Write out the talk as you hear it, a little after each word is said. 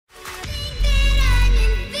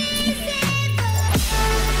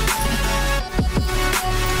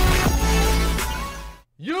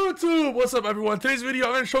What's up, everyone? Today's video,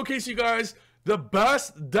 I'm going to showcase you guys the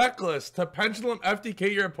best deck list to Pendulum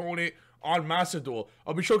FTK your opponent on Master Duel.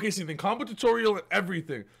 I'll be showcasing the combo tutorial and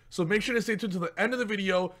everything, so make sure to stay tuned to the end of the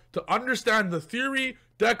video to understand the theory,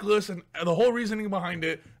 deck list, and the whole reasoning behind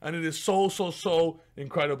it, and it is so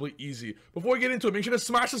incredibly easy. Before we get into it, make sure to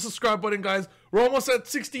smash the subscribe button, guys. We're almost at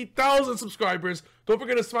 60,000 subscribers. Don't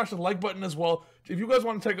forget to smash the like button as well. If you guys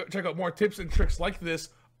want to check out more tips and tricks like this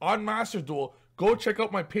on Master Duel, go check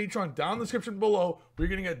out my Patreon down in the description below. We're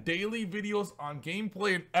going to get daily videos on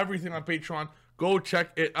gameplay and everything on Patreon. Go check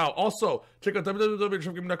it out. Also, check out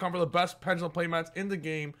www.trifgaming.com for the best Pendulum playmats in the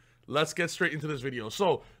game. Let's get straight into this video.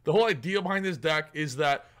 So, the whole idea behind this deck is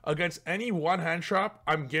that against any one hand trap,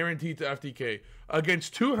 I'm guaranteed to FTK.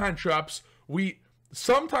 Against two hand traps, we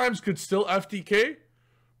sometimes could still FTK,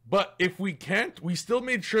 but if we can't, we still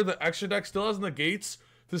made sure the extra deck still has negates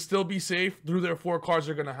to still be safe through their 4 cards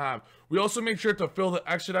they're going to have. We also make sure to fill the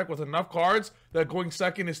extra deck with enough cards that going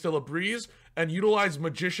second is still a breeze, and utilize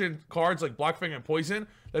magician cards like Black Fang and Poison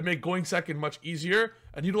that make going second much easier,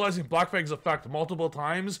 and utilizing Black Fang's effect multiple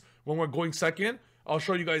times when we're going second. I'll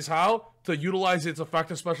show you guys how to utilize its effect,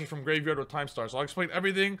 especially from Graveyard with Time Star. So I'll explain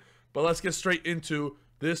everything, but let's get straight into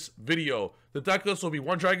this video. The deck list will be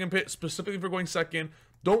 1 Dragon Pit specifically for going second.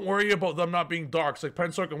 Don't worry about them not being darks. Like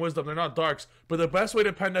Pen Sork and Wisdom, they're not darks. But the best way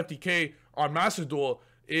to pen FTK on Master Duel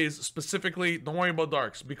is specifically, don't worry about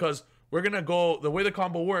darks. Because we're going to go, the way the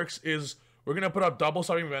combo works is we're going to put up double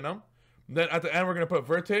Starving Venom. Then at the end, we're going to put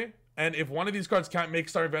Verte. And if one of these cards can't make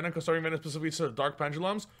Starving Venom, because Starving Venom specifically says Dark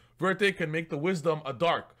Pendulums, Verte can make the Wisdom a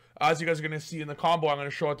dark. As you guys are going to see in the combo, I'm going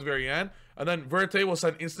to show at the very end. And then Verte will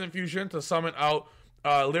send Instant Fusion to summon out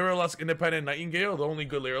Lyrilusk Independent Nightingale, the only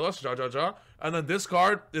good Lyrilusk, and then this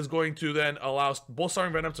card is going to then allow both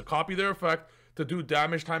Starving Venom to copy their effect to do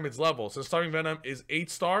damage time its level. So Starving Venom is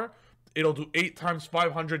 8-star, it'll do 8 times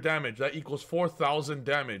 500 damage, that equals 4,000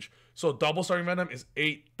 damage. So double Starving Venom is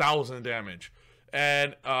 8,000 damage,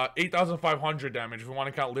 and 8,500 damage if we want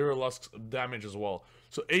to count Lyrilusk's damage as well.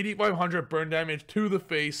 So 8,500 burn damage to the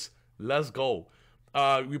face. Let's go.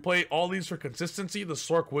 We play all these for consistency, the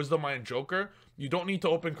Sork, Wisdom, and Joker. You don't need to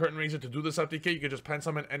open Curtain Raiser to do this FTK. You can just pen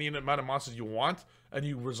summon any amount of monsters you want, and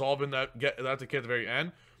you resolve in that, get that FTK at the very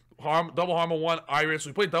end. Double Harma 1, Iris.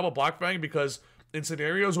 We play double Black Fang because in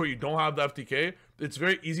scenarios where you don't have the FTK, it's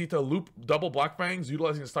very easy to loop double Black Fangs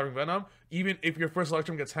utilizing the Starving Venom, even if your first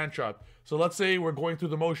Electrum gets hand trapped. So let's say we're going through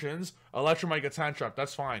the motions, Electrumite gets hand trapped,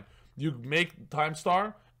 that's fine. You make Time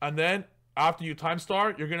Star, and then after you Time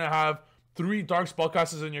Star, you're going to have 3 Dark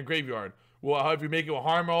Spellcasters in your graveyard. Well, if you make it with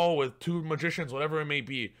Harmo, with 2 Magicians, whatever it may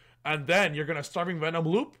be. And then you're going to Starving Venom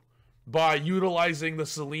loop by utilizing the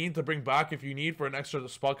Selene to bring back if you need for an extra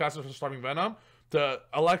Spellcaster for Starving Venom. The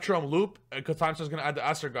Electrum loop, because Time Star's going to add the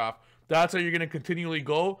Astrograph. That's how you're going to continually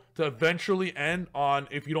go to eventually end on,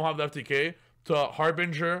 if you don't have the FTK, to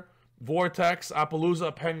Harbinger, Vortex,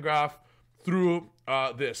 Appaloosa, Pengraph through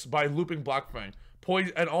this by looping Black Fang.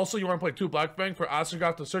 And also you want to play 2 Black Fang for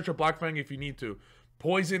Astrograph to search a Black Fang if you need to.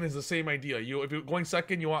 Poison is the same idea. If you're going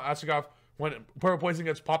second, you want Astrograph. When Purple Poison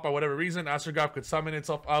gets popped by whatever reason, Astrograph could summon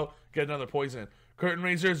itself out, get another Poison. Curtain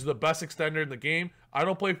Raiser is the best extender in the game. I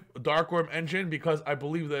don't play Dark Worm Engine because I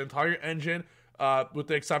believe the entire engine, with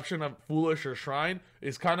the exception of Foolish or Shrine,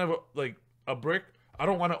 is kind of like a brick. I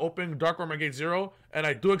don't want to open Dark Worm at gate 0, and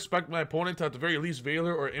I do expect my opponent to at the very least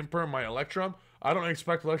Veiler or Imperm my Electrum. I don't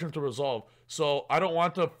expect Electrum to resolve, so I don't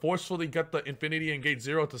want to forcefully get the Infinity and gate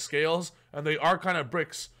 0 to scales, and they are kind of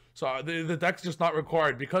bricks, so the deck's just not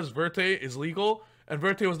required because Verte is legal, and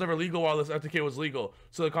Verte was never legal while this FTK was legal.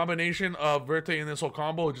 So the combination of Verte and this whole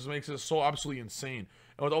combo just makes it so absolutely insane.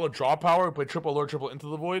 And with all the draw power, we play triple Lord, triple Into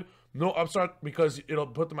the Void. No upstart because it'll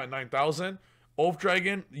put them at 9,000. Oath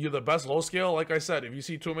Dragon, you're the best low scale. Like I said, if you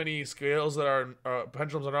see too many scales that are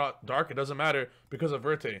pendulums that are not dark, it doesn't matter because of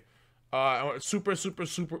Verte.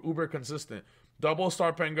 Super uber consistent. Double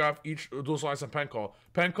Star Pengraph, each dual slice and Pen Call.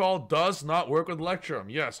 Pen Call does not work with Electrum.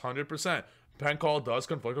 Yes, 100%. Pen Call does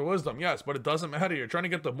conflict with Wisdom. Yes, but it doesn't matter. You're trying to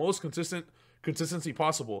get the most consistency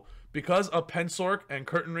possible. Because of Pen Sork and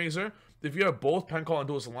Curtain Raiser, if you have both Pen Call and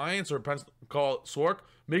Duelist Alliance or Pen Call Sork,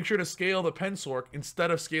 make sure to scale the Pen Sork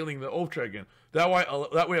instead of scaling the Oath Dragon. That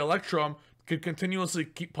way Electrum could continuously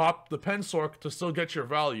pop the Pen Sork to still get your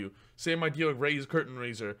value. Same idea with Raise Curtain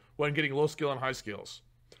Raiser when getting low scale and high scales.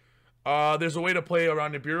 There's a way to play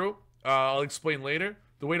around Nibiru. I'll explain later.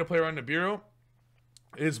 The way to play around Nibiru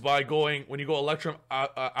is by going, when you go Electrum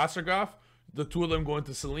Astrograph, the 2 of them go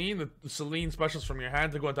into Selene. The Selene specials from your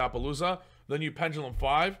hand to go into Appaloosa. Then you Pendulum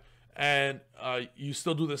 5, and you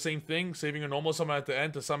still do the same thing, saving a normal summon at the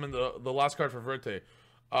end to summon the last card for Verte.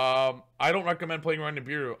 I don't recommend playing around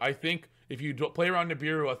Nibiru. I think if you play around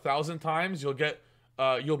Nibiru 1,000 times, you'll get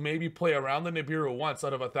you'll maybe play around the Nibiru once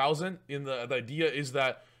out of 1,000. The idea is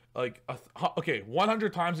that like okay,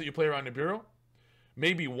 100 times that you play around Nibiru,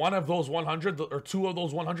 maybe one of those 100 or two of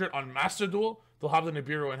those 100 on Master Duel, they'll have the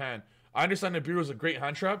Nibiru in hand. I understand Nibiru is a great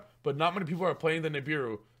hand trap, but not many people are playing the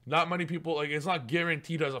Nibiru. Not many people, like, it's not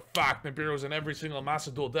guaranteed as a fact Nibiru is in every single Master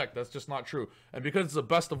Duel deck. That's just not true. And because it's a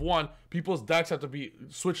best of one, people's decks have to be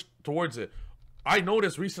switched towards it. I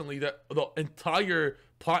noticed recently that the entire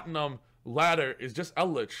Platinum ladder is just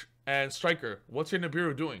Eldritch and Striker. What's your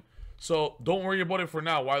Nibiru doing? So don't worry about it for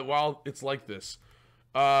now while it's like this.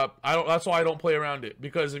 That's why I don't play around it,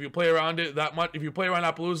 because if you play around it that much, if you play around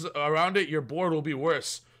Appaloosa around it, your board will be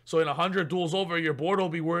worse. So in 100 duels over, your board will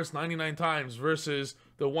be worse 99 times versus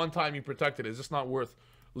the one time you protected it. It's just not worth.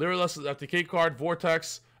 Lyraless is FTK card,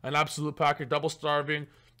 Vortex, an absolute packer, double starving,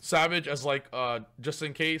 Savage as like just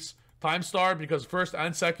in case, Time Star because first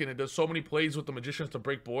and second it does so many plays with the Magicians to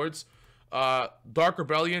break boards. Dark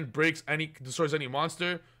Rebellion destroys any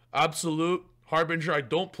monster. Absolute Harbinger, I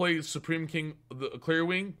don't play Supreme King the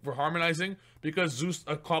Clearwing for harmonizing because Zeus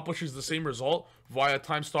accomplishes the same result via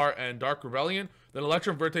Time Star and Dark Rebellion. Then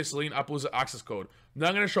Electrum, Verte, Selene, Appaloosa, access code. Now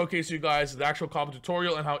I'm going to showcase you guys the actual combo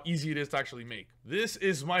tutorial and how easy it is to actually make. This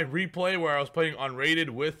is my replay where I was playing unrated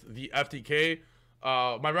with the FTK.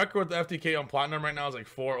 My record with the FTK on Platinum right now is like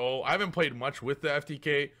 4-0. I haven't played much with the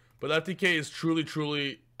FTK, but the FTK is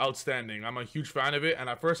truly outstanding. I'm a huge fan of it, and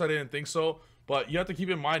at first I didn't think so. But you have to keep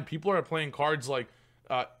in mind, people are playing cards like,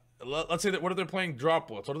 let's say that what are they playing? Drop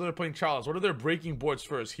Blitz. What are they playing? Chalice. What are they breaking boards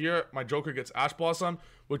first? Here, my Joker gets Ash Blossom,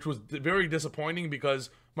 which was very disappointing because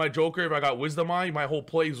my Joker, if I got Wisdom Eye, my whole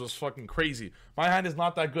plays was fucking crazy. My hand is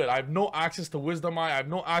not that good. I have no access to Wisdom Eye. I have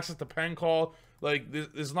no access to Pen Call. Like, this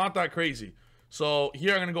is not that crazy. So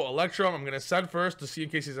here I'm going to go Electrum. I'm going to send first to see in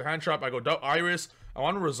case he's a hand trap. I go Iris. I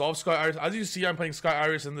want to resolve Sky Iris. As you see, I'm playing Sky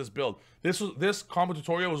Iris in this build. This combo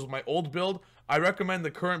tutorial was my old build. I recommend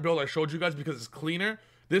the current build I showed you guys because it's cleaner.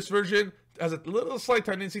 This version has a little slight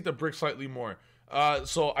tendency to brick slightly more.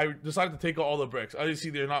 So I decided to take out all the bricks. As you see,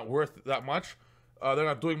 they're not worth that much. They're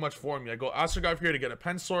not doing much for me. I go Astroglyph here to get a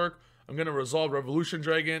Pensork. I'm going to resolve Revolution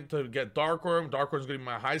Dragon to get Darkworm. Darkworm's going to be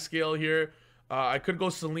my high scale here. I could go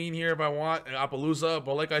Selene here if I want, and Appaloosa,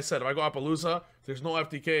 but like I said, if I go Appaloosa, there's no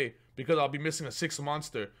FTK because I'll be missing a 6th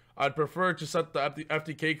monster. I'd prefer to set the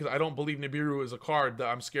FTK because I don't believe Nibiru is a card that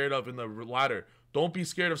I'm scared of in the ladder. Don't be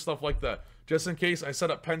scared of stuff like that. Just in case, I set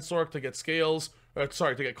up Pensork to get scales,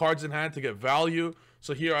 to get cards in hand, to get value.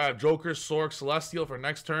 So here I have Joker, Sork, Celestial for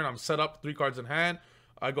next turn. I'm set up 3 cards in hand.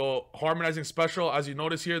 I go Harmonizing Special. As you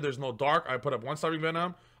notice here, there's no Dark. I put up 1 Starving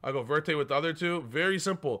Venom. I go Verte with the other 2. Very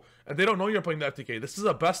simple. And they don't know you're playing the FTK. This is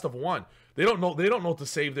a best of 1. They don't know to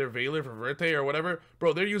save their Veiler for Verte or whatever.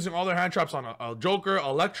 Bro, they're using all their hand traps on a Joker,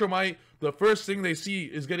 Electromite. The first thing they see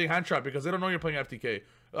is getting hand trapped because they don't know you're playing FTK.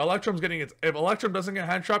 Electrum's getting its... If Electrum doesn't get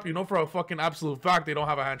hand trapped, you know for a fucking absolute fact they don't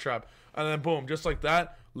have a hand trap. And then boom, just like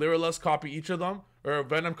that, Lyraless copy each of them. Or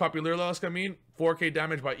Venom copy Lyraless, I mean. 4k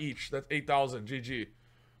damage by each. That's 8,000. GG.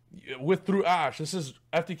 Through Ash. This is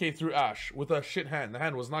FTK through Ash with a shit hand. The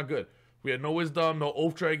hand was not good. We had no Wisdom, no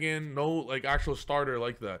Oath Dragon, no like actual starter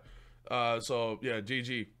like that. So yeah,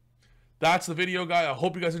 GG. That's the video, guys. I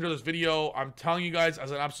hope you guys enjoyed this video. I'm telling you guys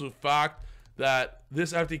as an absolute fact that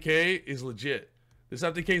this FTK is legit. This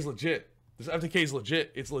FTK is legit. This FTK is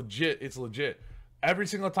legit. It's legit. It's legit. Every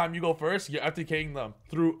single time you go first, you're FTKing them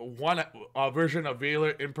through one version of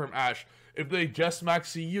Veiler, Imperm, Ash. If they just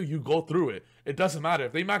max C you, you go through it. It doesn't matter.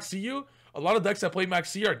 If they max C you, a lot of decks that play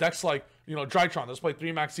max C are decks like, you know, Drytron. They'll play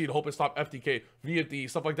 3 max C to hope it stop FTK, VFD,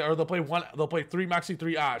 stuff like that. Or they'll play 3 max C,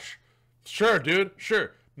 3 Ash. Sure, dude.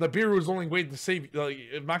 Sure. Nibiru is the only way to save.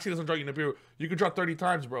 If Maxi doesn't draw you Nibiru, you can draw 30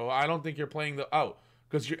 times, bro. I don't think you're playing the out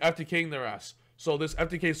because you're FTKing their ass. So this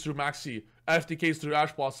FTK's through Maxi, FTK's through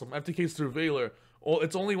Ash Blossom, FTK's through Veiler. Well,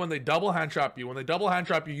 it's only when they double hand trap you. When they double hand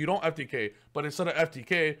trap you, you don't FTK. But instead of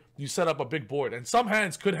FTK, you set up a big board. And some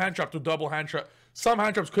hands could hand trap through double hand trap. Some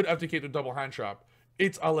hand traps could FTK through double hand trap.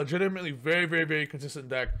 It's a legitimately very consistent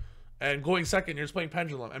deck. And going second, you're just playing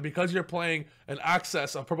Pendulum. And because you're playing an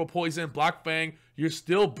Access of Purple Poison, Black Fang, you're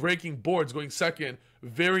still breaking boards going second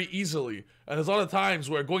very easily. And there's a lot of times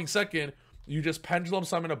where going second, you just Pendulum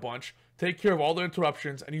summon a bunch, take care of all the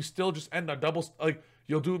interruptions, and you still just end on double, like,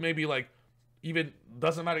 you'll do maybe like, even,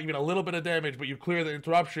 doesn't matter, even a little bit of damage, but you clear the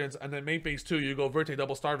interruptions, and then main phase 2, you go Verte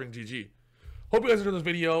double starving, GG. Hope you guys enjoyed this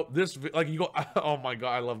video. You go, oh my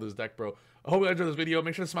god, I love this deck, bro. I hope you guys enjoyed this video.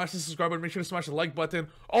 Make sure to smash the subscribe button, make sure to smash the like button.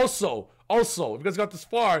 Also, if you guys got this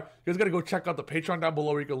far, you guys gotta go check out the Patreon down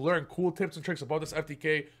below where you can learn cool tips and tricks about this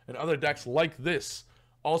FTK and other decks like this.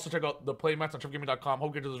 Also, check out the playmats on trifgaming.com.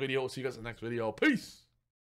 Hope you enjoyed this video. We'll see you guys in the next video. Peace!